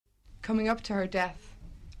coming up to her death,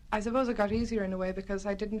 I suppose it got easier in a way because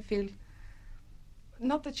I didn't feel,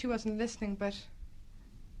 not that she wasn't listening, but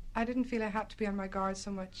I didn't feel I had to be on my guard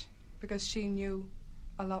so much because she knew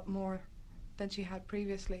a lot more than she had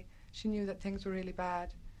previously. She knew that things were really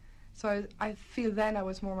bad. So I feel then I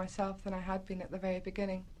was more myself than I had been at the very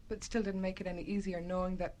beginning, but still didn't make it any easier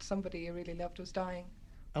knowing that somebody you really loved was dying.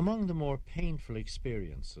 Among the more painful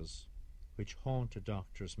experiences which haunt a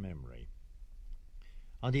doctor's memory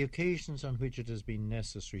are the occasions on which it has been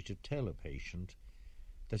necessary to tell a patient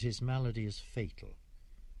that his malady is fatal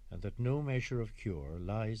and that no measure of cure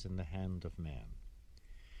lies in the hand of man.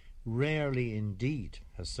 Rarely indeed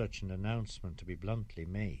has such an announcement to be bluntly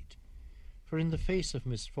made, for in the face of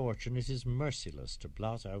misfortune it is merciless to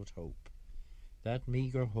blot out hope. That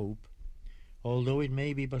meagre hope, although it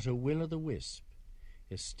may be but a will-o'-the-wisp,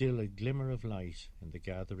 is still a glimmer of light in the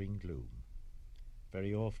gathering gloom.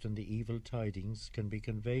 Very often the evil tidings can be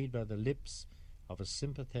conveyed by the lips of a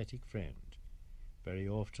sympathetic friend. Very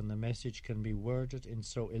often the message can be worded in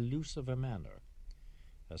so elusive a manner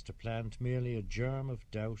as to plant merely a germ of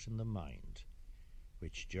doubt in the mind,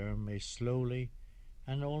 which germ may slowly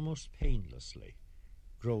and almost painlessly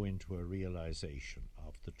grow into a realization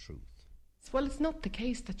of the truth. Well, it's not the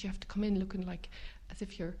case that you have to come in looking like as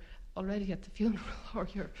if you're already at the funeral or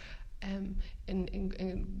you're in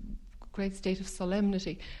great state of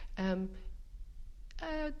solemnity. You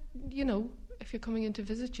know, if you're coming in to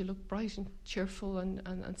visit, you look bright and cheerful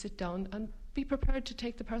and sit down and be prepared to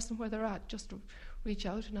take the person where they're at. Just reach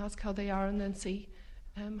out and ask how they are and then see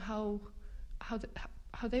how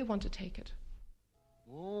they want to take it.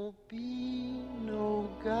 Won't be no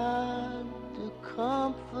God to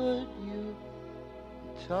comfort you.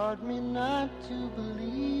 He taught me not to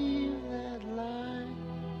believe that lie.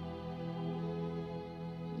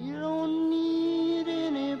 You don't need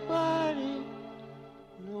anybody,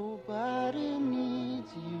 nobody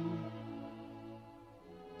needs you.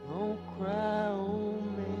 Don't cry, old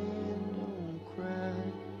man, don't cry.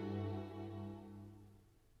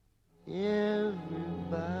 Everybody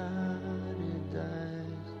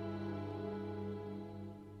dies.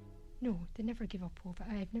 No, they never give up hope.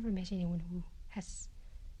 I've never met anyone who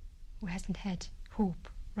hasn't had hope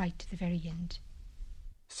right to the very end.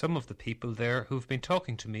 Some of the people there who've been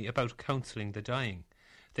talking to me about counselling the dying.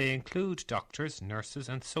 They include doctors, nurses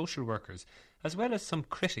and social workers, as well as some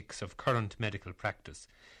critics of current medical practice.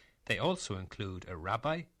 They also include a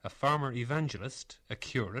rabbi, a farmer evangelist, a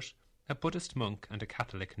curate, a Buddhist monk and a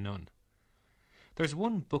Catholic nun. There's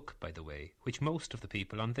one book, by the way, which most of the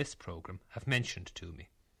people on this programme have mentioned to me.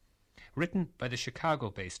 Written by the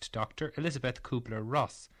Chicago-based Dr. Elizabeth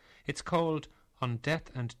Kubler-Ross. It's called On Death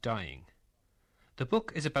and Dying. The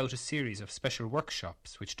book is about a series of special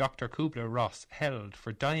workshops which Dr. Kubler-Ross held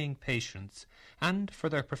for dying patients and for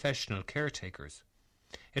their professional caretakers.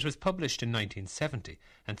 It was published in 1970,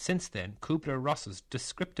 and since then Kubler-Ross's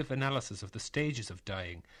descriptive analysis of the stages of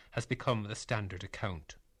dying has become the standard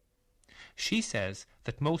account. She says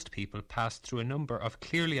that most people pass through a number of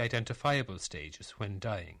clearly identifiable stages when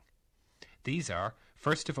dying. These are,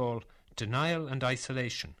 first of all, denial and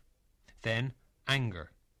isolation, then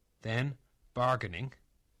anger, then bargaining,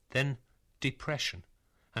 then depression,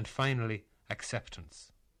 and finally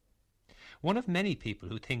acceptance. One of many people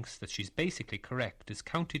who thinks that she's basically correct is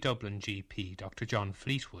County Dublin GP Dr. John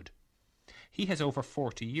Fleetwood. He has over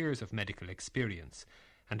 40 years of medical experience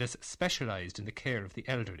and has specialised in the care of the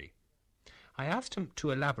elderly. I asked him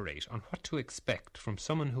to elaborate on what to expect from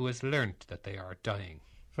someone who has learnt that they are dying.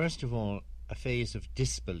 First of all, a phase of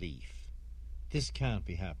disbelief. This can't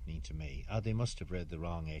be happening to me. They must have read the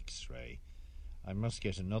wrong X-ray. I must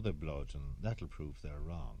get another blood and that'll prove they're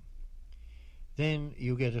wrong. Then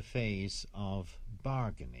you get a phase of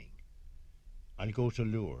bargaining. I'll go to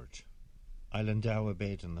Lourdes. I'll endow a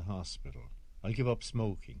bed in the hospital. I'll give up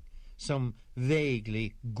smoking. Some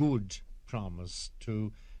vaguely good promise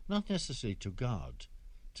to, not necessarily to God,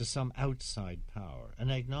 to some outside power. An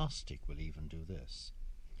agnostic will even do this.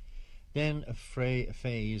 Then a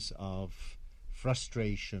phase of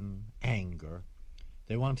frustration, anger.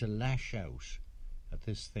 They want to lash out at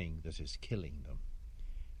this thing that is killing them.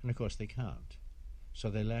 And of course they can't. So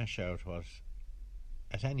they lash out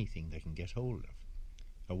at anything they can get hold of.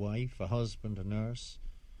 A wife, a husband, a nurse,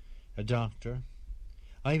 a doctor.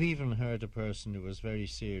 I've even heard a person who was very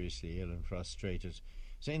seriously ill and frustrated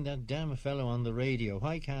saying, that damn fellow on the radio,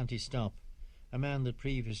 why can't he stop? A man that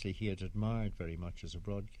previously he had admired very much as a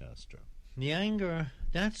broadcaster. The anger,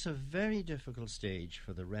 that's a very difficult stage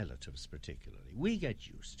for the relatives particularly. We get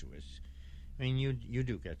used to it. I mean, you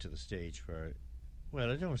do get to the stage where,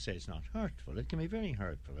 well, I don't say it's not hurtful. It can be very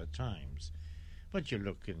hurtful at times. But you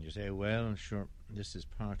look and you say, well, sure, this is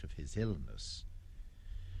part of his illness.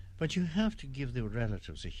 But you have to give the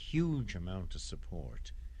relatives a huge amount of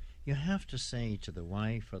support. You have to say to the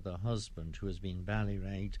wife or the husband who has been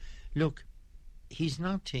ballyragged, look, he's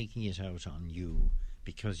not taking it out on you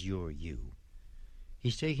because you're you.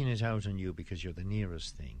 He's taking it out on you because you're the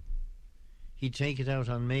nearest thing. He'd take it out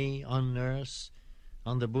on me, on nurse,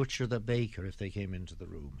 on the butcher, the baker, if they came into the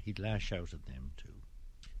room. He'd lash out at them too.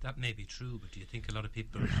 That may be true, but do you think a lot of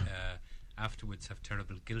people afterwards have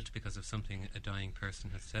terrible guilt because of something a dying person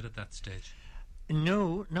has said at that stage?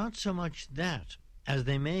 No, not so much that, as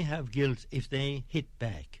they may have guilt if they hit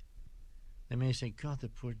back. They may say, God, the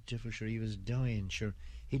poor devil, sure, he was dying, sure,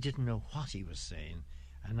 he didn't know what he was saying,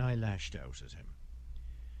 and I lashed out at him.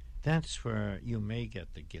 That's where you may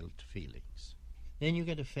get the guilt feelings. Then you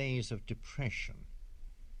get a phase of depression,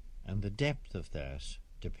 and the depth of that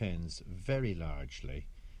depends very largely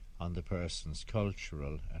on the person's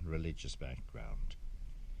cultural and religious background.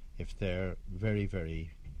 If they're very,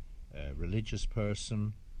 very religious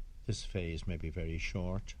person, this phase may be very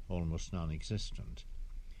short, almost non-existent.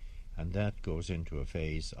 And that goes into a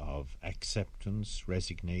phase of acceptance,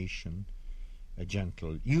 resignation,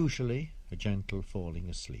 usually a gentle falling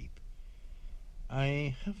asleep.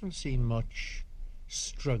 I haven't seen much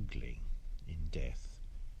struggling in death.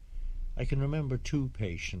 I can remember 2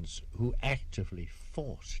 patients who actively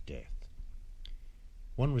fought death.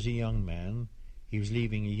 One was a young man. He was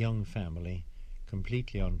leaving a young family,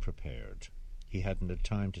 completely unprepared. He hadn't had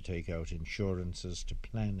time to take out insurances to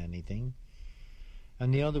plan anything.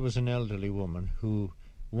 And the other was an elderly woman who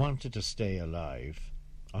wanted to stay alive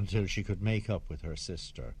until she could make up with her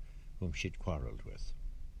sister, whom she'd quarrelled with.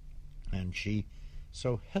 And she,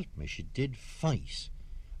 so help me, she did fight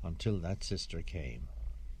until that sister came.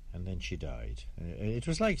 And then she died. It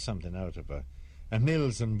was like something out of a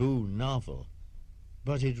Mills and Boon novel.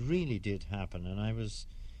 But it really did happen, and I was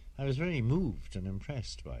very moved and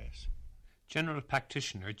impressed by it. General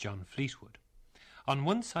Practitioner John Fleetwood. On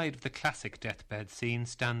one side of the classic deathbed scene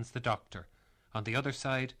stands the doctor, on the other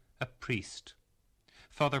side a priest.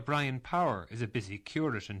 Father Brian Power is a busy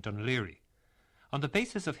curate in Dunleary. On the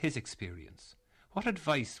basis of his experience, what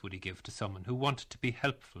advice would he give to someone who wanted to be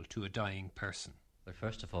helpful to a dying person? Well,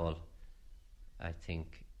 first of all, I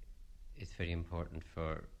think it's very important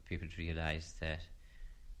for people to realise that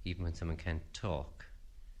even when someone can't talk,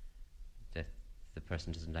 that the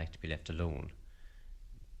person doesn't like to be left alone.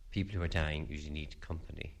 People who are dying usually need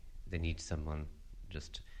company. They need someone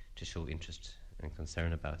just to show interest and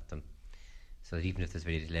concern about them. So that even if there's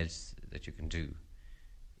very little else that you can do,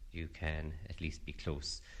 you can at least be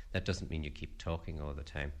close. That doesn't mean you keep talking all the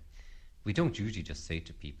time. We don't usually just say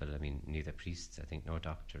to people, I mean, neither priests, I think, nor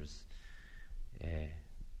doctors,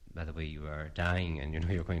 by the way, you are dying and you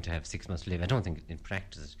know you're going to have 6 months to live. I don't think in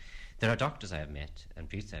practice. There are doctors I have met and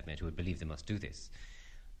priests I have met who would believe they must do this.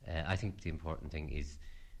 I think the important thing is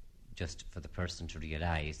just for the person to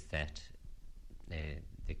realise that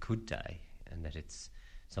they could die and that it's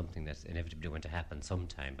something that's inevitably going to happen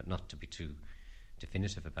sometime, but not to be too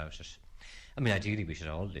definitive about it. I mean, ideally we should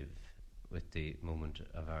all live with the moment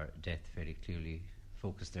of our death very clearly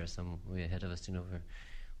focused there some way ahead of us, you know, where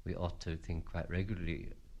we ought to think quite regularly.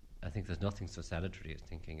 I think there's nothing so salutary as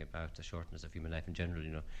thinking about the shortness of human life in general,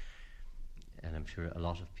 you know, and I'm sure a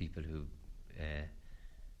lot of people who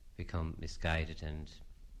become misguided and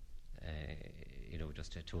you know,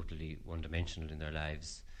 just totally one-dimensional in their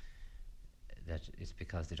lives, that it's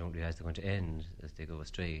because they don't realise they're going to end as they go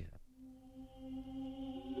astray.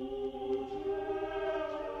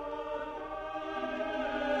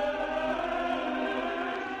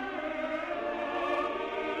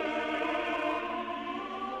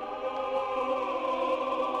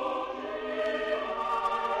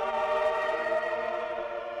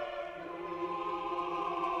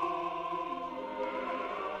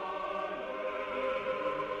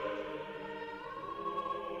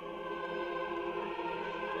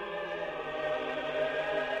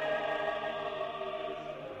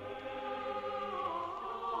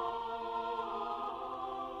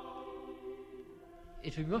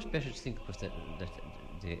 It would be much better to think, of course, that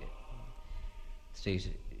the state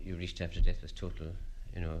you reached after death was total,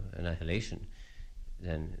 you know, annihilation,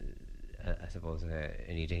 than, I suppose,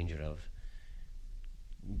 any danger of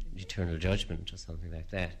eternal judgment or something like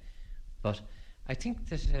that. But I think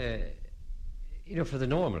that, you know, for the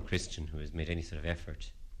normal Christian who has made any sort of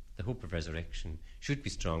effort, the hope of resurrection should be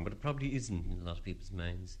strong, but it probably isn't in a lot of people's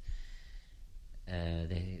minds.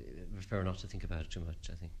 They prefer not to think about it too much,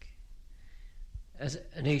 I think. As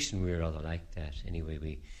a nation, we're rather like that. Anyway,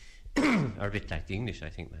 we are a bit like the English, I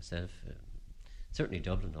think, myself. Certainly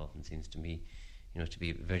Dublin often seems to me to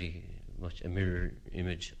be very much a mirror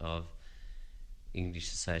image of English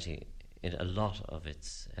society in a lot of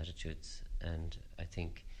its attitudes. And I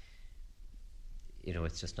think,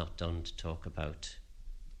 it's just not done to talk about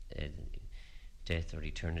death or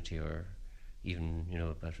eternity or even,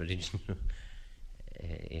 about religion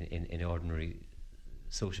in ordinary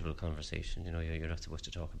sociable conversation. You're not supposed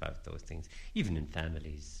to talk about those things. Even in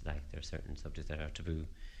families, like there are certain subjects that are taboo.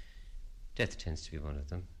 Death tends to be one of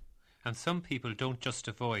them. And some people don't just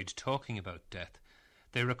avoid talking about death.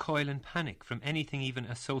 They recoil in panic from anything even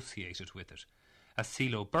associated with it, as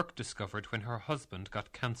CeeLo Burke discovered when her husband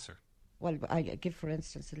got cancer. Well, I give, for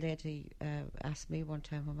instance, a lady asked me one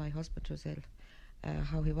time when my husband was ill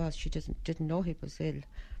how he was. She didn't know he was ill,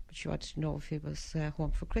 but she wanted to know if he was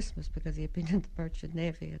home for Christmas because he had been in the Merchant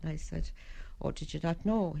Navy. And I said, "Oh, did you not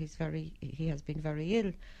know? He has been very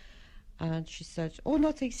ill." And she said, "Oh,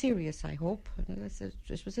 nothing serious, I hope." And I said,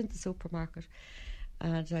 it was in the supermarket.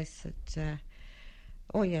 And I said,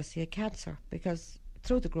 "Oh yes, he had cancer," because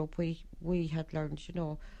through the group we had learned,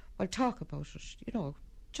 well, talk about it,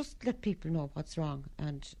 just let people know what's wrong.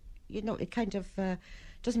 And, it kind of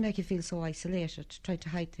doesn't make you feel so isolated, trying to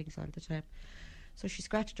hide things all the time. So she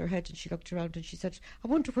scratched her head and she looked around and she said, "I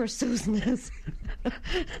wonder where Susan is."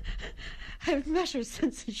 I've met her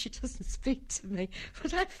since and she doesn't speak to me.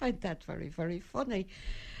 But I find that very, very funny.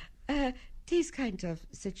 These kind of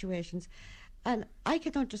situations. And I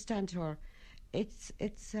can understand her. It's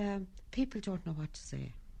people don't know what to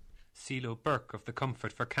say. CeeLo Burke of the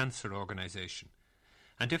Comfort for Cancer organisation.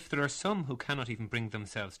 And if there are some who cannot even bring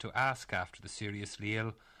themselves to ask after the seriously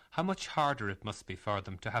ill, how much harder it must be for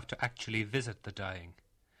them to have to actually visit the dying.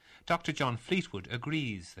 Dr. John Fleetwood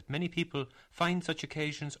agrees that many people find such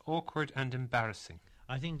occasions awkward and embarrassing.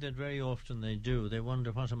 I think that very often they do. They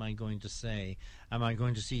wonder, what am I going to say? Am I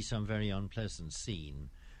going to see some very unpleasant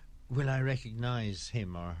scene? Will I recognise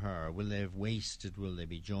him or her? Will they have wasted? Will they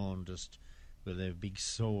be jaundiced? Will they have big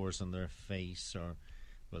sores on their face? Or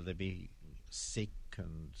will they be sick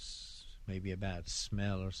and maybe a bad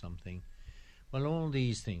smell or something? Well, all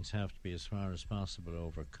these things have to be, as far as possible,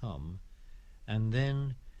 overcome. And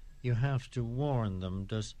then you have to warn them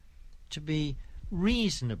to be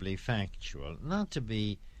reasonably factual, not to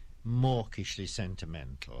be mawkishly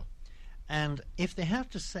sentimental. And if they have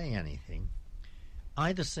to say anything,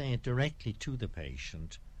 either say it directly to the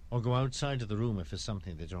patient or go outside of the room if it's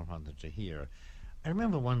something they don't want them to hear. I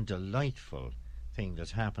remember one delightful thing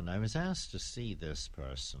that happened. I was asked to see this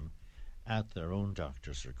person at their own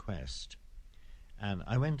doctor's request, and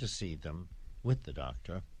I went to see them with the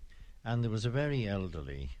doctor, and there was a very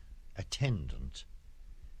elderly attendant,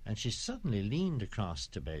 and she suddenly leaned across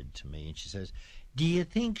the bed to me and she says, "Do you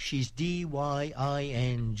think she's D-Y-I-N-G?"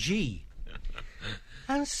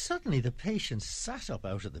 And suddenly the patient sat up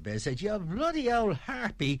out of the bed and said, "You bloody old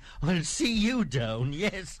harpy, I'll see you down,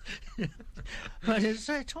 yes." But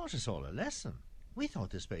it taught us all a lesson. We thought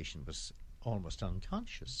this patient was almost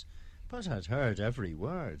unconscious, but had heard every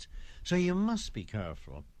word. So you must be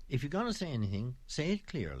careful. If you're going to say anything, say it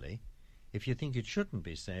clearly. If you think it shouldn't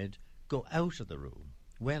be said, go out of the room,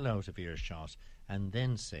 well out of earshot, and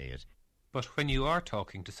then say it. But when you are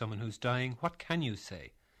talking to someone who's dying, what can you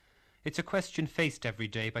say? It's a question faced every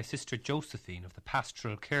day by Sister Josephine of the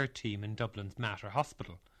Pastoral Care Team in Dublin's Mater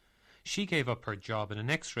Hospital. She gave up her job in an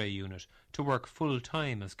X-ray unit to work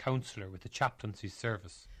full-time as counsellor with the chaplaincy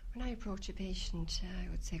service. When I approach a patient, I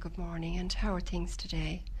would say, "Good morning, and how are things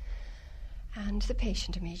today?" And the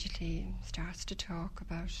patient immediately starts to talk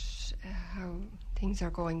about how things are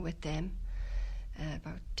going with them,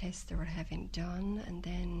 about tests they were having done, and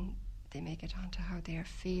then they may get on to how they are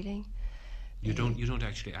feeling. You don't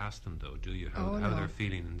actually ask them, though, do you, how no. they're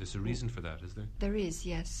feeling? And there's a reason for that, is there? There is,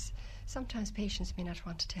 yes. Sometimes patients may not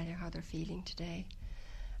want to tell you how they're feeling today.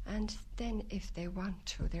 And then if they want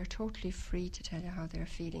to, they're totally free to tell you how they're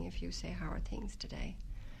feeling if you say, "How are things today?"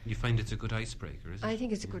 You find it's a good icebreaker, is it? I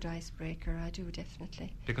think it's a good icebreaker, I do,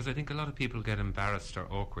 definitely. Because I think a lot of people get embarrassed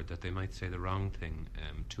or awkward that they might say the wrong thing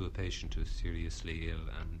to a patient who's seriously ill.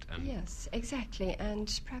 And Yes, exactly.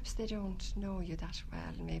 And perhaps they don't know you that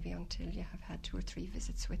well, maybe until you have had 2 or 3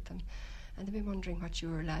 visits with them. And they'll be wondering what you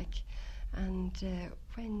were like. And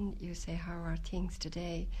when you say, "How are things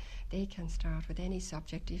today?" they can start with any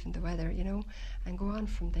subject, even the weather, and go on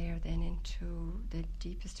from there then into the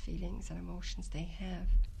deepest feelings and emotions they have.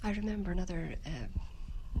 I remember another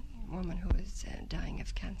woman who was dying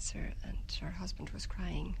of cancer, and her husband was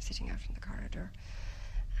crying, sitting out in the corridor.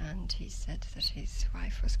 And he said that his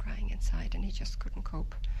wife was crying inside and he just couldn't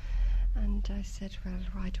cope. And I said, "Well,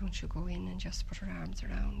 why don't you go in and just put her arms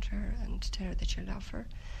around her and tell her that you love her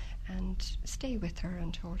and stay with her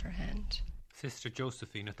and hold her hand?" Sister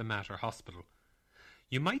Josephine at the Mater Hospital.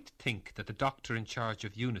 You might think that the doctor in charge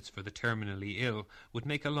of units for the terminally ill would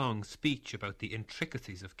make a long speech about the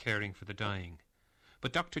intricacies of caring for the dying.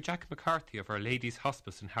 But Dr. Jack McCarthy of Our Lady's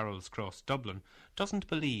Hospice in Harold's Cross, Dublin, doesn't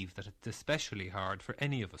believe that it's especially hard for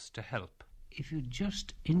any of us to help. If you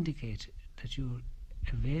just indicate that you're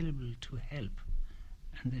available to help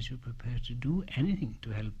and that you're prepared to do anything to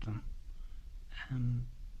help them,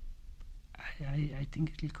 I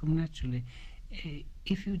think it'll come naturally.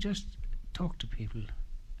 If you just talk to people,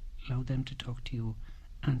 allow them to talk to you,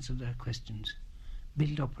 answer their questions,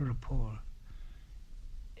 build up a rapport,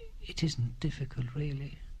 it isn't difficult,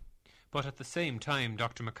 really. But at the same time,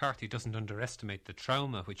 Dr. McCarthy doesn't underestimate the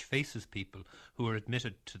trauma which faces people who are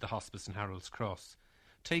admitted to the hospice in Harold's Cross.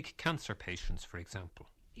 Take cancer patients, for example.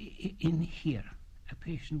 In here, a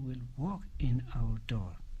patient will walk in our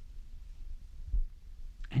door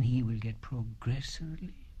and he will get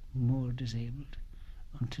progressively more disabled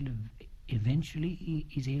until eventually he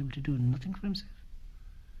is able to do nothing for himself.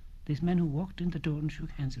 This man who walked in the door and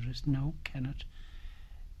shook hands with us now cannot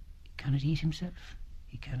eat himself.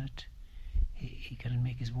 He cannot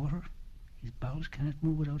make his water. His bowels cannot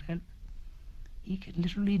move without help. He can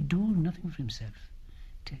literally do nothing for himself.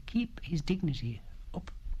 To keep his dignity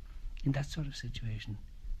up in that sort of situation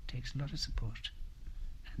takes a lot of support,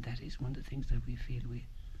 and that is one of the things that we feel we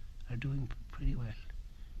are doing pretty well,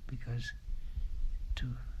 because to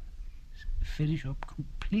finish up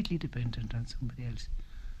completely dependent on somebody else,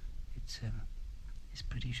 it's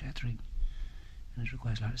pretty shattering, and it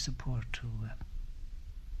requires a lot of support to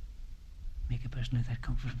make a person like that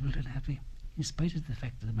comfortable and happy, in spite of the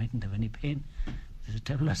fact that they mightn't have any pain. There's a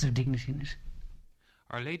terrible loss of dignity in it.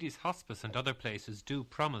 Our Lady's Hospice and other places do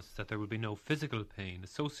promise that there will be no physical pain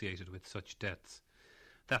associated with such deaths.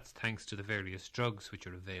 That's thanks to the various drugs which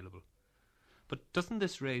are available. But doesn't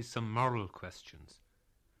this raise some moral questions?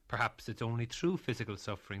 Perhaps it's only through physical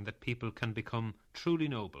suffering that people can become truly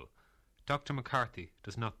noble. Dr. McCarthy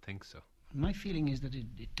does not think so. My feeling is that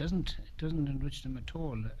it doesn't enrich them at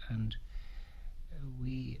all, and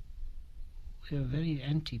we are very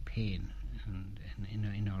anti-pain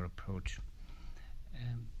in our approach.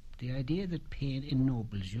 The idea that pain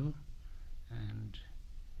ennobles you and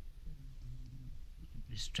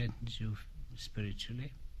strengthens you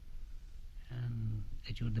spiritually,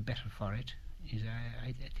 that you're the better for it, is,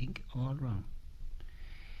 I think, all wrong.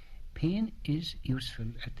 Pain is useful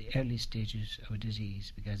at the early stages of a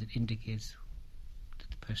disease because it indicates that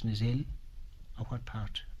the person is ill or what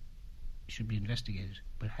part should be investigated.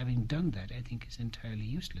 But having done that, I think it's entirely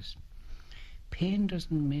useless. Pain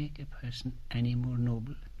doesn't make a person any more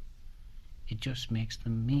noble. It just makes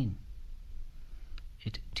them mean.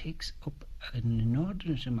 It takes up an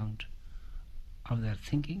inordinate amount of their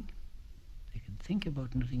thinking. They can think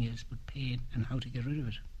about nothing else but pain and how to get rid of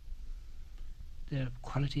it. Their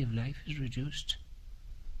quality of life is reduced.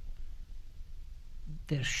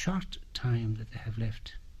 Their short time that they have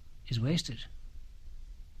left is wasted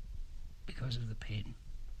because of the pain.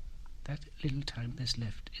 That little time that's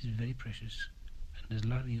left is very precious, and there's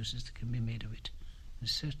a lot of uses that can be made of it. And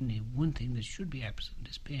certainly one thing that should be absent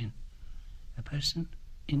is pain. A person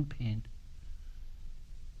in pain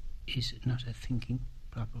is not a thinking,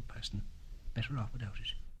 proper person. Better off without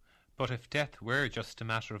it. But if death were just a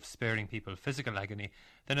matter of sparing people physical agony,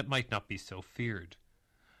 then it might not be so feared.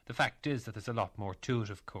 The fact is that there's a lot more to it,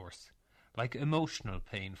 of course, like emotional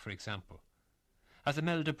pain, for example. As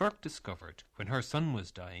Imelda Burke discovered when her son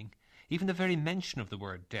was dying, even the very mention of the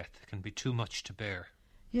word death can be too much to bear.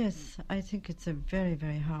 Yes, I think it's a very,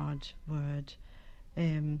 very hard word.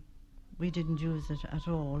 We didn't use it at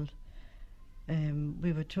all.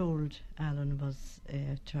 We were told Alan was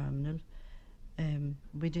terminal.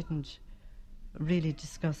 We didn't really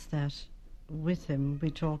discuss that with him. We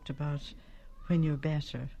talked about when you're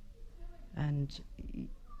better, and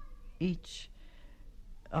each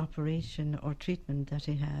operation or treatment that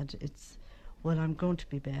he had, it's, well, I'm going to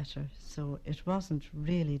be better. So it wasn't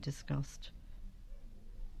really discussed.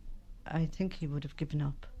 I think he would have given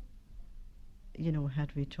up,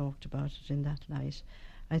 had we talked about it in that light.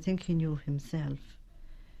 I think he knew himself.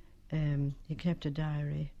 He kept a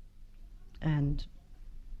diary, and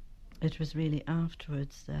it was really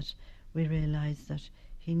afterwards that we realised that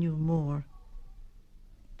he knew more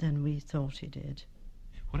than we thought he did.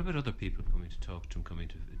 What about other people coming to talk to him, coming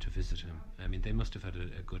to visit him? I mean, they must have had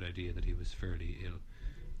a good idea that he was fairly ill.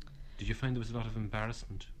 Did you find there was a lot of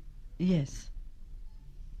embarrassment? Yes.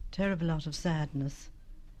 Terrible lot of sadness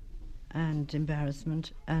and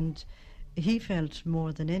embarrassment, and he felt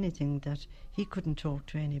more than anything that he couldn't talk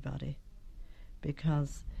to anybody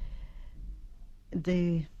because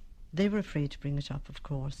the They were afraid to bring it up, of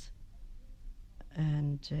course.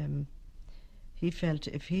 And he felt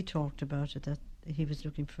if he talked about it that he was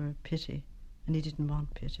looking for pity, and he didn't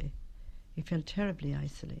want pity. He felt terribly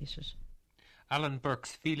isolated. Alan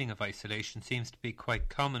Burke's feeling of isolation seems to be quite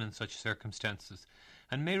common in such circumstances,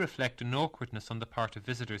 and may reflect an awkwardness on the part of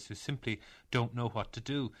visitors who simply don't know what to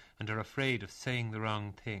do and are afraid of saying the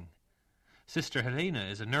wrong thing. Sister Helena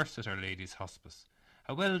is a nurse at Our Lady's Hospice.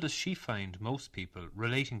 How well does she find most people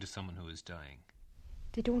relating to someone who is dying?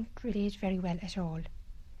 They don't relate very well at all.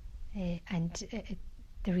 And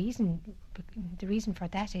the reason for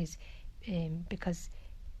that is because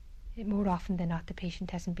more often than not the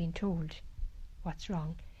patient hasn't been told what's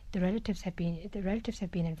wrong. The relatives have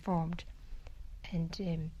been informed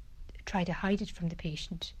and try to hide it from the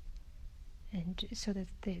patient, and so that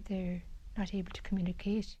they're not able to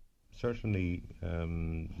communicate. Certainly,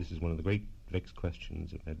 this is one of the great vexed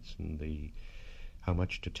questions of medicine: how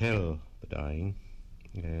much to tell the dying,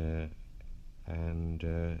 and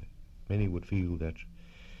many would feel that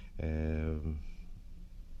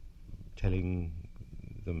telling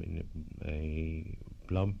them in a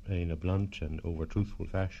blunt and over truthful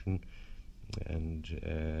fashion, and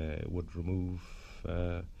would remove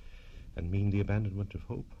and mean the abandonment of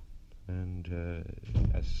hope. And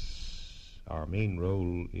as our main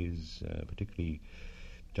role is particularly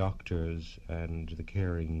doctors and the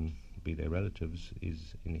caring, be they relatives,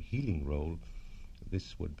 is in a healing role,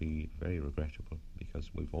 this would be very regrettable, because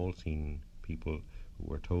we've all seen people who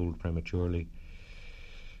were told prematurely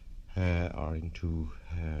or into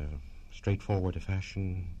straightforward a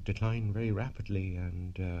fashion decline very rapidly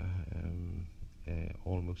and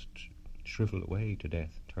almost shrivel away to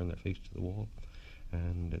death, turn their face to the wall.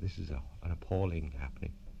 And this is an appalling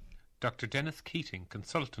happening. Dr. Dennis Keating,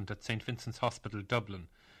 consultant at St. Vincent's Hospital, Dublin.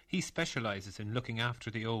 He specialises in looking after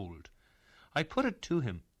the old. I put it to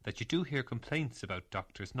him that you do hear complaints about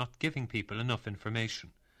doctors not giving people enough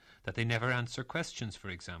information, that they never answer questions, for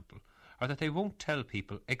example, or that they won't tell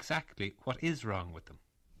people exactly what is wrong with them.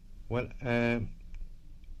 Well,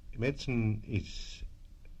 medicine is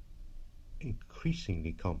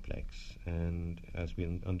increasingly complex, and as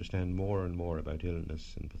we understand more and more about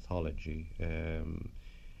illness and pathology,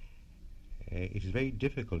 it is very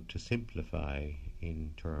difficult to simplify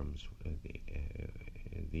in terms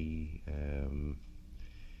the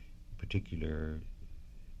particular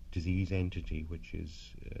disease entity which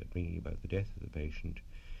is bringing about the death of the patient.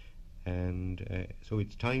 And so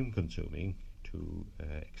it's time consuming to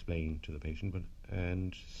explain to the patient,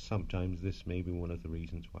 and sometimes this may be one of the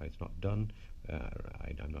reasons why it's not done.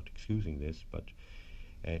 I'm not excusing this, but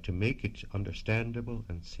to make it understandable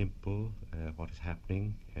and simple what is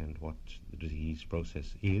happening and what the disease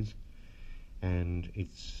process is, and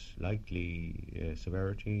its likely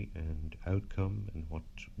severity and outcome, and what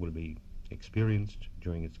will be experienced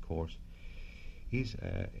during its course, is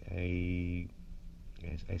a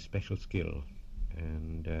special skill,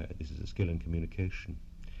 and this is a skill in communication.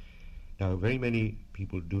 Now, very many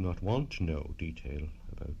people do not want to know detail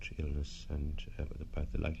about illness and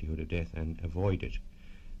about the likelihood of death and avoid it,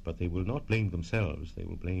 but they will not blame themselves. They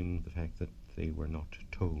will blame the fact that they were not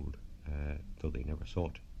told, though they never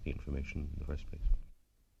sought the information in the first place.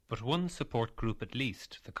 But one support group at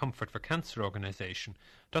least, the Comfort for Cancer organisation,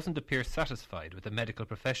 doesn't appear satisfied with the medical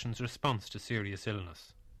profession's response to serious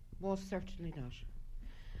illness. Most certainly not.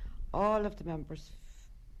 All of the members,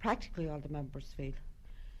 practically all the members, feel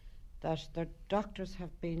that their doctors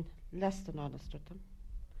have been less than honest with them,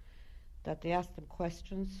 that they ask them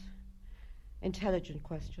questions, intelligent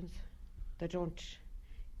questions. They don't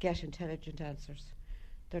get intelligent answers.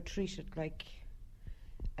 They're treated like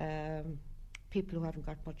people who haven't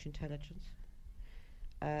got much intelligence,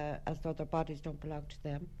 as though their bodies don't belong to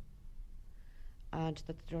them, and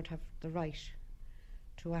that they don't have the right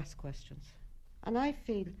to ask questions. And I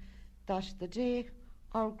feel that the day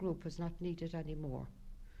our group is not needed anymore,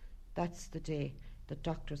 that's the day that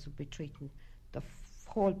doctors will be treating the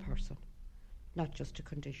whole person, not just a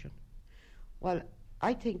condition. Well,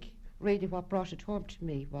 I think really what brought it home to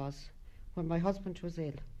me was when my husband was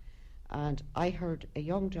ill, and I heard a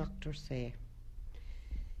young doctor say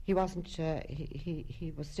he wasn't.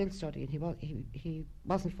 He was still studying. He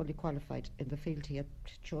wasn't fully qualified in the field he had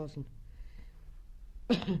chosen.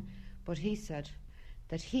 But he said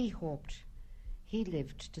that he hoped he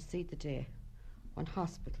lived to see the day when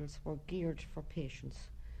hospitals were geared for patients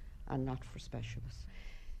and not for specialists.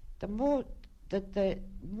 The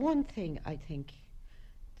one thing I think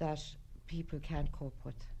that people can't cope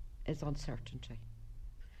with is uncertainty.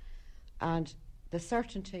 And the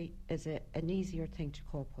certainty is an easier thing to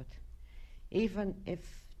cope with. Even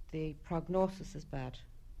if the prognosis is bad,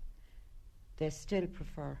 they still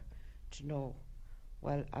prefer to know,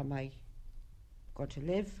 well, am I going to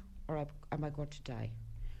live or am I going to die?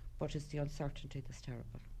 But it's the uncertainty that's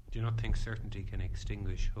terrible. Do you not think certainty can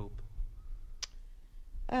extinguish hope?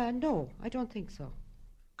 No, I don't think so.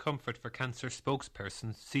 Comfort for Cancer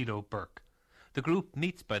spokesperson CeeLo Burke. The group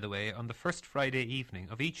meets, by the way, on the first Friday evening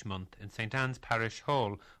of each month in St Anne's Parish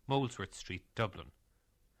Hall, Molesworth Street, Dublin.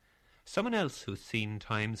 Someone else who's seen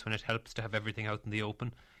times when it helps to have everything out in the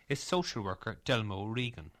open is social worker Delmo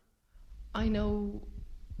Regan. I know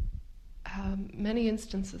many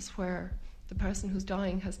instances where the person who's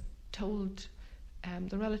dying has told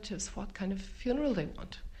the relatives what kind of funeral they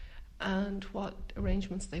want and what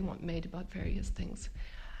arrangements they want made about various things.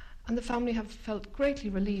 And the family have felt greatly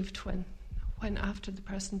relieved when after the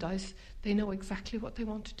person dies, they know exactly what they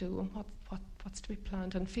want to do and what's to be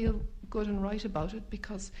planned, and feel good and right about it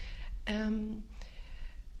because they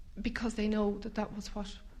know that was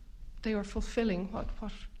what they were fulfilling, what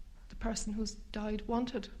the person who's died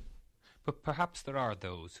wanted. But perhaps there are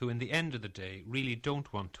those who, in the end of the day, really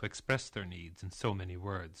don't want to express their needs in so many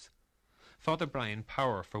words. Father Brian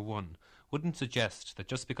Power, for one, wouldn't suggest that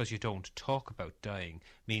just because you don't talk about dying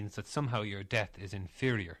means that somehow your death is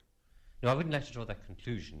inferior. No, I wouldn't like to draw that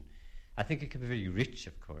conclusion. I think it can be very rich,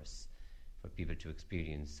 of course, for people to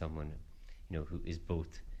experience someone, who is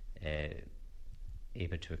both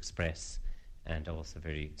able to express and also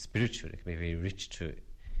very spiritual. It can be very rich to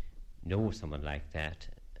know someone like that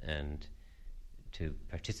and to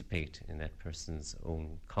participate in that person's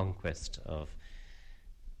own conquest of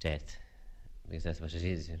death, because that's what it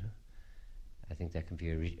is, I think that can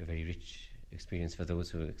be a very rich experience for those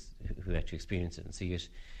who actually experience it and see it.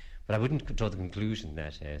 But I wouldn't draw the conclusion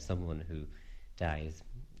that someone who dies,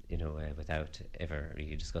 without ever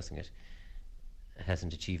really discussing it,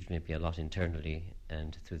 hasn't achieved maybe a lot internally,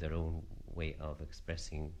 and through their own way of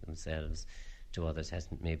expressing themselves to others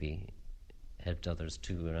hasn't maybe helped others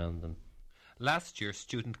too around them. Last year,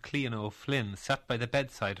 student Clean O'Flynn sat by the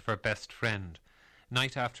bedside of her best friend.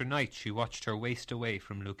 Night after night she watched her waste away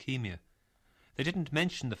from leukemia. They didn't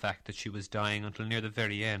mention the fact that she was dying until near the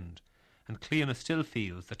very end, and Cleona still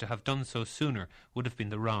feels that to have done so sooner would have been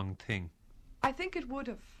the wrong thing. I think it would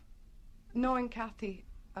have. Knowing Kathy,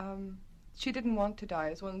 she didn't want to die,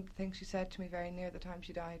 is one of the things she said to me very near the time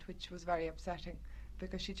she died, which was very upsetting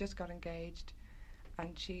because she just got engaged,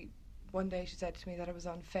 and one day she said to me that it was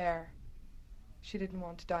unfair. She didn't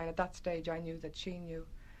want to die, and at that stage I knew that she knew.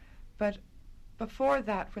 But before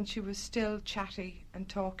that, when she was still chatty and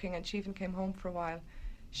talking, and she even came home for a while,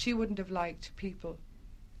 she wouldn't have liked people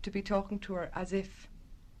to be talking to her as if,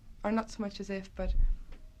 or not so much as if, but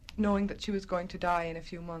knowing that she was going to die in a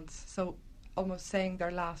few months. So almost saying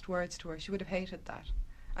their last words to her. She would have hated that.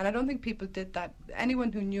 And I don't think people did that.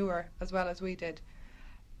 Anyone who knew her as well as we did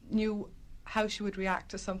knew how she would react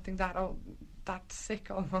to something that sick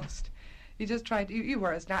almost. You just tried, you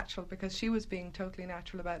were as natural because she was being totally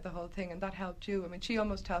natural about the whole thing, and that helped you. I mean, she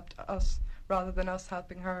almost helped us rather than us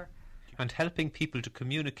helping her. And helping people to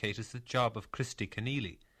communicate is the job of Christy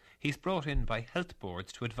Keneally. He's brought in by health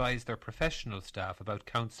boards to advise their professional staff about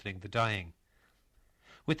counselling the dying.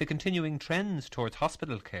 With the continuing trends towards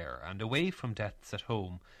hospital care and away from deaths at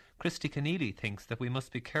home, Christy Keneally thinks that we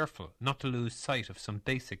must be careful not to lose sight of some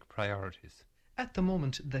basic priorities. At the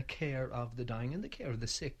moment, the care of the dying and the care of the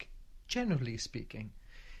sick, generally speaking,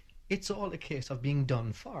 it's all a case of being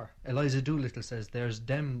done for. Eliza Doolittle says there's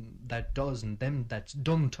them that does and them that's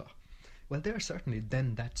done to. Well, they're certainly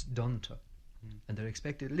them that's done to. And they're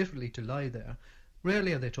expected literally to lie there.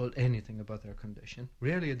 Rarely are they told anything about their condition.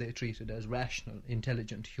 Rarely are they treated as rational,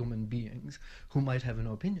 intelligent human beings who might have an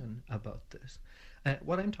opinion about this.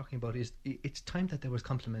 What I'm talking about is it's time that there was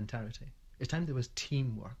complementarity. It's time there was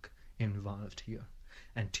teamwork involved here.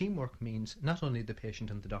 And teamwork means not only the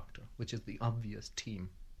patient and the doctor, which is the obvious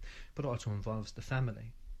team, but also involves the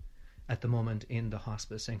family. At the moment in the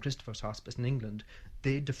hospice, St. Christopher's Hospice in England,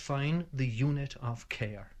 they define the unit of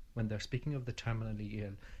care when they're speaking of the terminally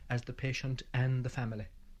ill as the patient and the family.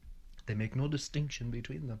 They make no distinction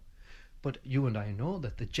between them. But you and I know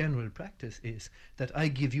that the general practice is that I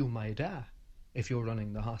give you my da if you're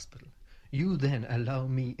running the hospital. You then allow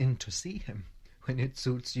me in to see him when it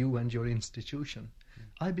suits you and your institution.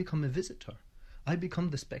 I become a visitor. I become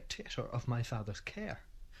the spectator of my father's care.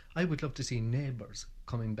 I would love to see neighbours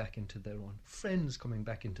coming back into their own, friends coming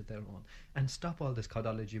back into their own, and stop all this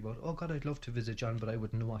codology about, oh God, I'd love to visit John, but I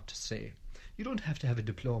wouldn't know what to say. You don't have to have a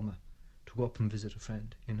diploma to go up and visit a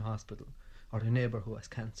friend in hospital, or a neighbour who has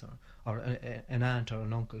cancer, or an aunt or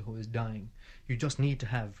an uncle who is dying. You just need to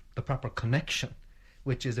have the proper connection,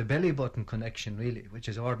 which is a belly button connection really, which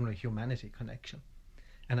is ordinary humanity connection.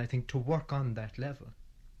 And I think to work on that level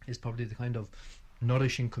is probably the kind of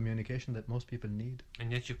nourishing communication that most people need. And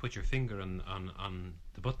yet you put your finger on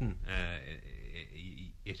the button.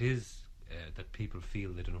 It is that people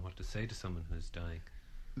feel they don't know what to say to someone who's dying.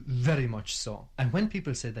 Very much so. And when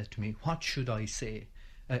people say that to me, what should I say?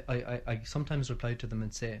 I sometimes reply to them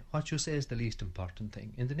and say, what you say is the least important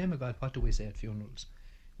thing. In the name of God, what do we say at funerals?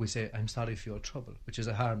 We say, I'm sorry for your trouble, which is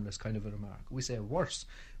a harmless kind of a remark. We say worse.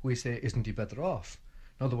 We say, isn't he better off?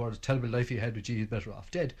 In other words, terrible life he had, but gee, he's better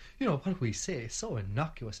off dead. You know, what we say is so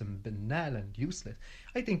innocuous and banal and useless.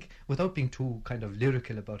 I think, without being too kind of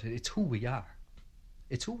lyrical about it, it's who we are.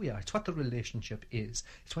 It's who we are. It's what the relationship is.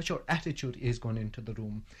 It's what your attitude is going into the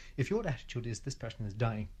room. If your attitude is this person is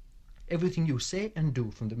dying, everything you say and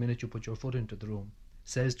do from the minute you put your foot into the room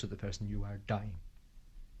says to the person you are dying.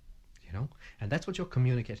 You know? And that's what you're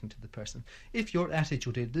communicating to the person. If your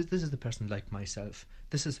attitude is, this is the person like myself,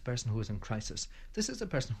 this is the person who is in crisis, this is the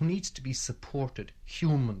person who needs to be supported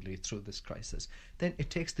humanly through this crisis, then it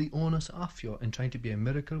takes the onus off you in trying to be a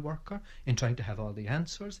miracle worker, in trying to have all the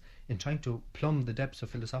answers, in trying to plumb the depths of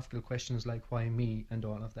philosophical questions like why me and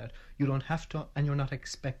all of that. You don't have to, and you're not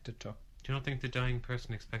expected to. Do you not think the dying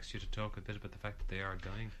person expects you to talk a bit about the fact that they are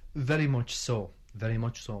dying? Very much so,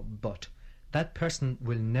 but that person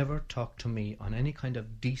will never talk to me on any kind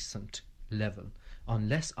of decent level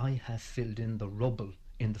unless I have filled in the rubble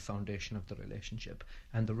in the foundation of the relationship.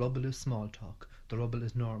 And the rubble is small talk, the rubble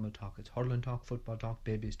is normal talk, it's hurling talk, football talk,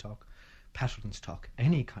 babies talk, patterns talk,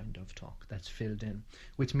 any kind of talk that's filled in,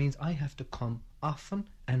 which means I have to come often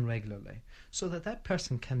and regularly so that that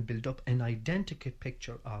person can build up an identical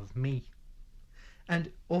picture of me.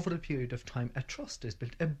 And over a period of time, a trust is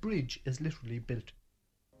built, a bridge is literally built.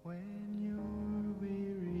 When you're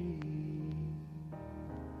weary,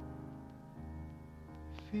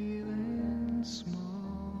 feeling small,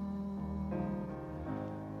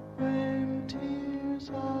 when tears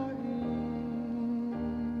are in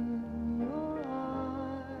your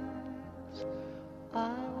eyes, I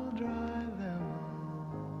will dry them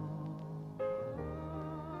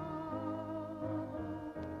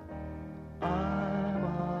all. I'm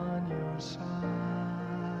on your side.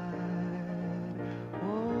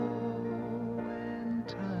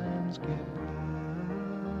 Get rough,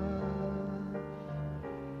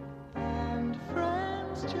 and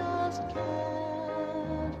friends just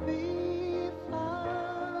can't be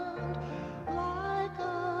found, like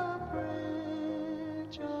a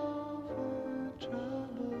bridge over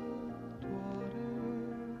troubled water.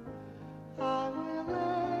 I will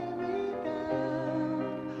lay me down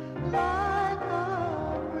like a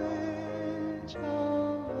bridge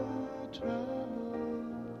over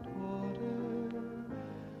troubled water.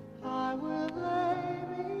 I will lay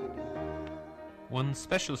me down. One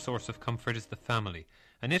special source of comfort is the family,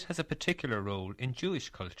 and it has a particular role in Jewish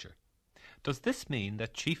culture. Does this mean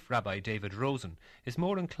that Chief Rabbi David Rosen is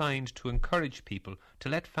more inclined to encourage people to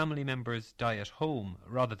let family members die at home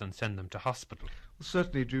rather than send them to hospital? Well,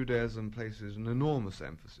 certainly Judaism places an enormous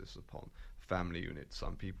emphasis upon family units.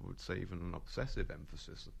 Some people would say even an obsessive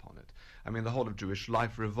emphasis upon it. I mean, the whole of Jewish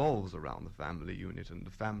life revolves around the family unit, and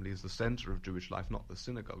the family is the center of Jewish life, not the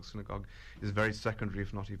synagogue. Synagogue is very secondary,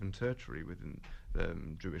 if not even tertiary, within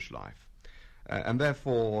Jewish life. And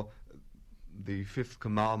therefore, the fifth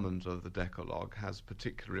commandment of the Decalogue has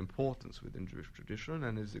particular importance within Jewish tradition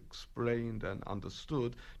and is explained and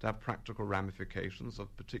understood to have practical ramifications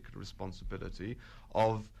of particular responsibility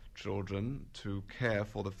of children to care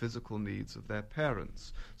for the physical needs of their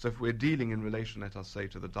parents. So if we're dealing in relation, let us say,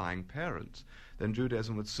 to the dying parent, then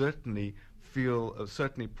Judaism would certainly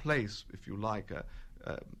place, if you like, a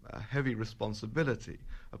heavy responsibility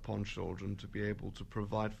upon children to be able to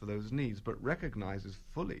provide for those needs, but recognizes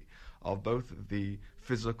fully of both the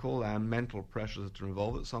physical and mental pressures that are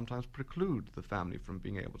involved that sometimes preclude the family from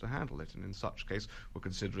being able to handle it, and in such case we'll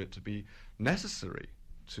consider it to be necessary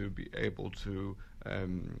to be able to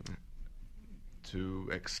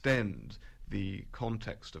extend the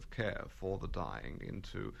context of care for the dying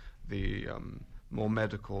into the more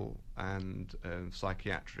medical and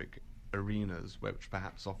psychiatric arenas, which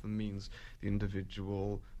perhaps often means the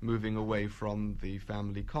individual moving away from the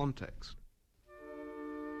family context.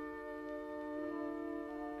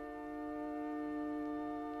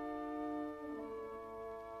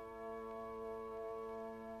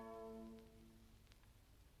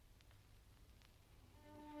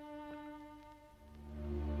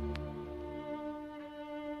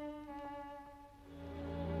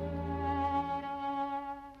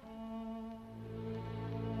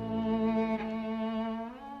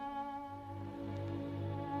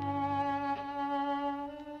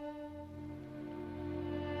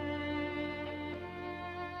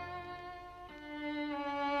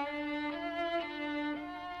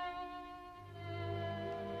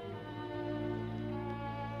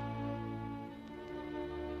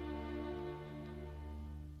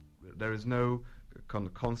 there is no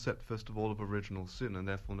concept, first of all, of original sin, and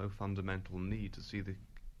therefore no fundamental need to see the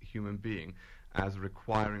human being as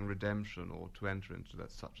requiring redemption or to enter into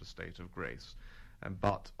such a state of grace.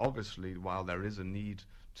 But obviously, while there is a need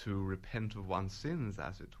to repent of one's sins,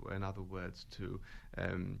 as it were, in other words, to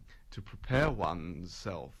prepare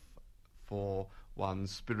oneself for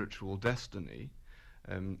one's spiritual destiny,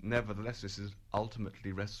 nevertheless, this is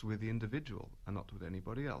ultimately rests with the individual and not with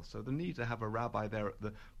anybody else. So the need to have a rabbi there at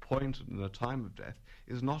the point and the time of death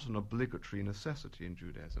is not an obligatory necessity in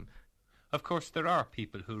Judaism. Of course, there are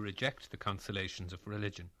people who reject the consolations of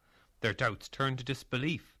religion. Their doubts turn to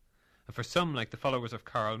disbelief. And for some, like the followers of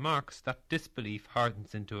Karl Marx, that disbelief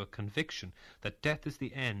hardens into a conviction that death is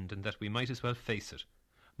the end and that we might as well face it.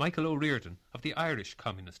 Michael O'Riordan of the Irish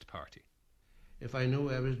Communist Party. If I knew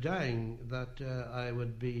I was dying, that I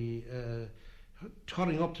would be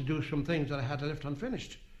turning up to do some things that I had left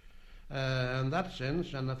unfinished. In that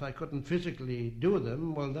sense, and if I couldn't physically do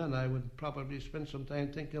them, well, then I would probably spend some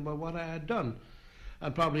time thinking about what I had done.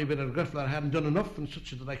 I'd probably be regretful that I hadn't done enough in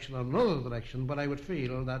such a direction or another direction, but I would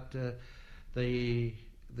feel that the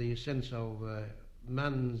sense of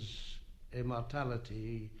man's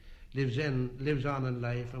immortality lives on in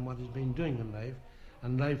life and what he's been doing in life,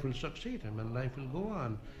 and life will succeed him and life will go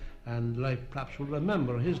on, and life perhaps will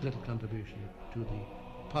remember his little contribution to the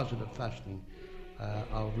positive fashioning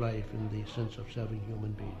of life in the sense of serving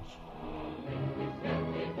human beings.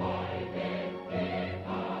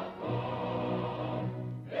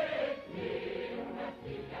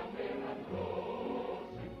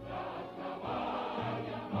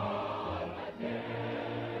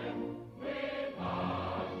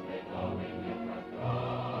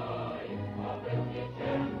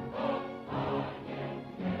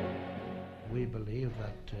 We believe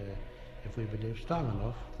that if we believe strong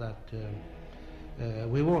enough that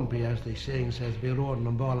we won't be, as the saying says, be roaring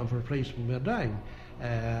and bawling for a price when we're dying.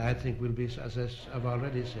 I think we'll be, as I've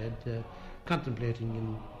already said, contemplating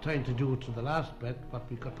and trying to do to the last breath what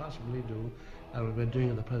we could possibly do, or we're doing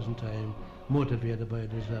at the present time, motivated by a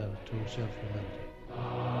desire to serve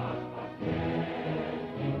humanity.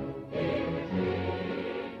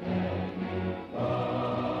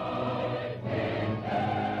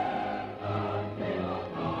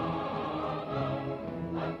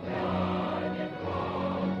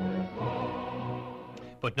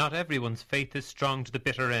 But not everyone's faith is strong to the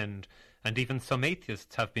bitter end, and even some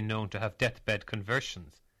atheists have been known to have deathbed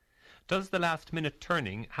conversions. Does the last-minute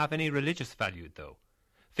turning have any religious value, though?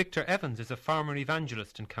 Victor Evans is a farmer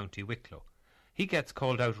evangelist in County Wicklow. He gets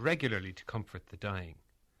called out regularly to comfort the dying.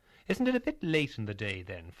 Isn't it a bit late in the day,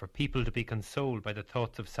 then, for people to be consoled by the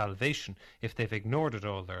thoughts of salvation if they've ignored it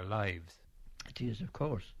all their lives? It is, of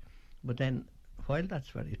course. But then, while that's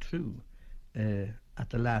very true, at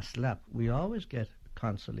the last lap, we always get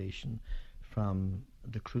consolation from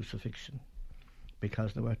the crucifixion,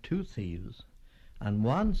 because there were two thieves, and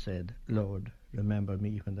one said, "Lord, remember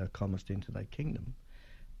me when thou comest into thy kingdom."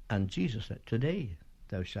 And Jesus said, "Today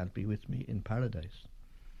thou shalt be with me in paradise."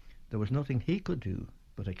 There was nothing he could do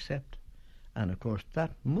but accept, and of course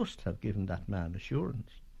that must have given that man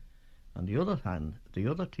assurance. On the other hand, the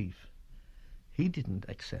other thief, he didn't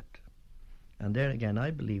accept, and there again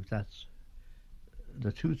I believe that's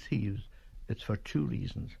the two thieves. It's for two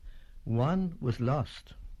reasons. One was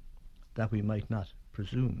lost, that we might not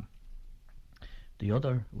presume. The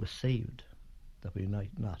other was saved, that we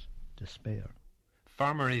might not despair.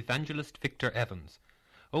 Farmer evangelist Victor Evans.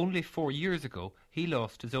 Only 4 years ago, he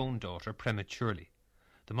lost his own daughter prematurely.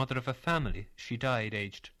 The mother of a family, she died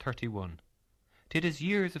aged 31. Did his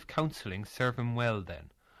years of counselling serve him well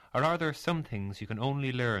then, or are there some things you can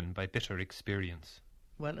only learn by bitter experience?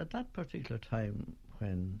 Well, at that particular time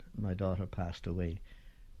when my daughter passed away,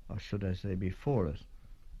 or should I say before it,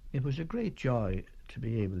 it was a great joy to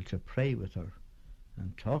be able to pray with her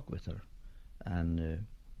and talk with her, and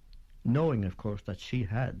knowing, of course, that she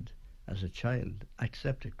had, as a child,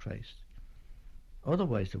 accepted Christ.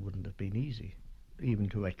 Otherwise it wouldn't have been easy, even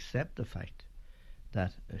to accept the fact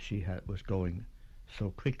that she was going so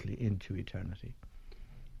quickly into eternity.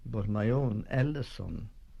 But my own eldest son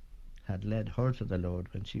had led her to the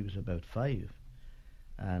Lord when she was about 5,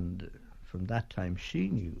 and from that time she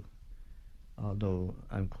knew, although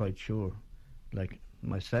I'm quite sure, like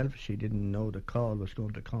myself, she didn't know the call was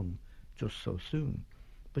going to come just so soon,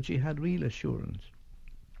 but she had real assurance.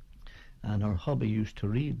 And her hubby used to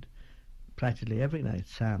read practically every night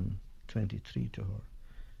Psalm 23 to her,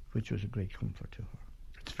 which was a great comfort to her.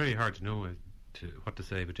 It's very hard to know what to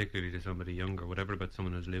say, particularly to somebody younger, whatever about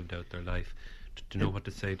someone who's lived out their life, to know what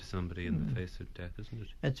to say to somebody in the face of death, isn't it?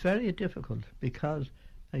 It's very difficult, because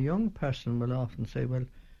a young person will often say, well,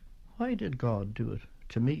 why did God do it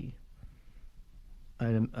to me?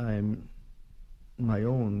 I'm my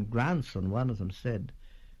own grandson, one of them said,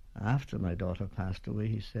 after my daughter passed away,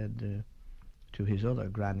 he said to his other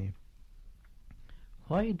granny,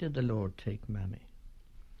 why did the Lord take Mammy?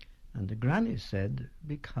 And the granny said,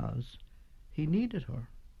 because he needed her.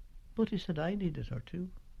 But he said, I needed her too.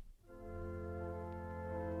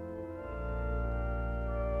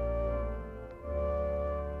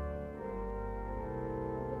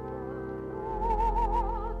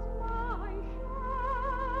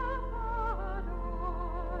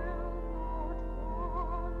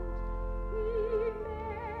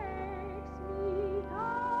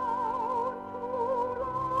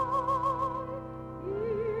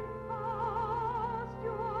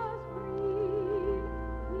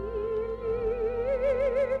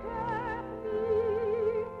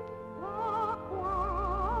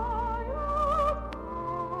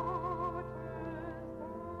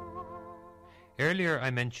 Earlier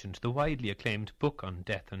I mentioned the widely acclaimed book on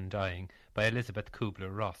death and dying by Elizabeth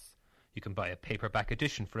Kubler-Ross. You can buy a paperback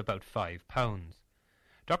edition for about £5.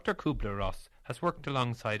 Dr. Kubler-Ross has worked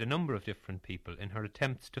alongside a number of different people in her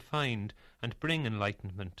attempts to find and bring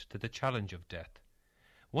enlightenment to the challenge of death.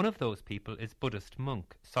 One of those people is Buddhist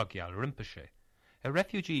monk Sogyal Rinpoche. A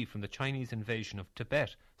refugee from the Chinese invasion of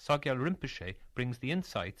Tibet, Sogyal Rinpoche brings the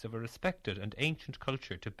insights of a respected and ancient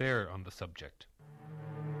culture to bear on the subject.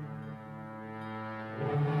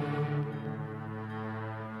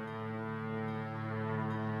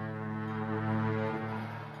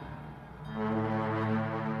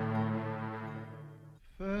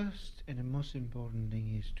 First and the most important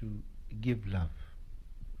thing is to give love,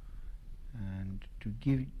 and to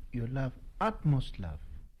give your love, utmost love.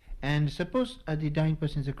 And suppose the dying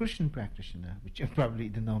person is a Christian practitioner, which probably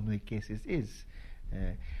the normal cases is,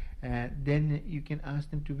 then you can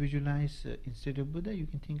ask them to visualize, instead of Buddha, you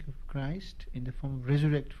can think of Christ in the form of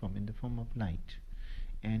resurrect form, in the form of light,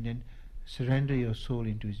 and then surrender your soul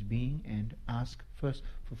into his being and ask first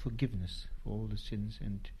for forgiveness for all the sins,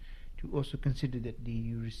 and to also consider that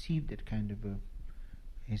you receive that kind of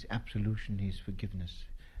his absolution, his forgiveness.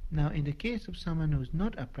 Now, in the case of someone who is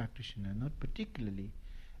not a practitioner, not particularly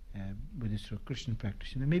Buddhist or Christian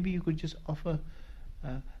practitioner, maybe you could just offer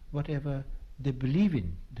whatever they believe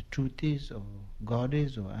in, the truth is, or God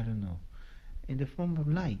is, or I don't know, in the form of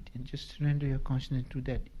light, and just surrender your consciousness to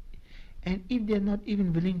that. And if they're not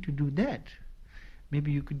even willing to do that,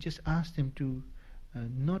 maybe you could just ask them to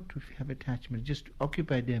not to have attachment, just to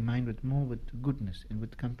occupy their mind with more with goodness and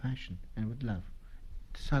with compassion and with love.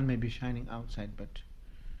 The sun may be shining outside, but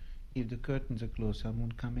if the curtains are closed, sun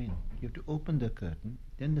won't come in. You have to open the curtain,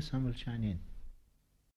 then the sun will shine in.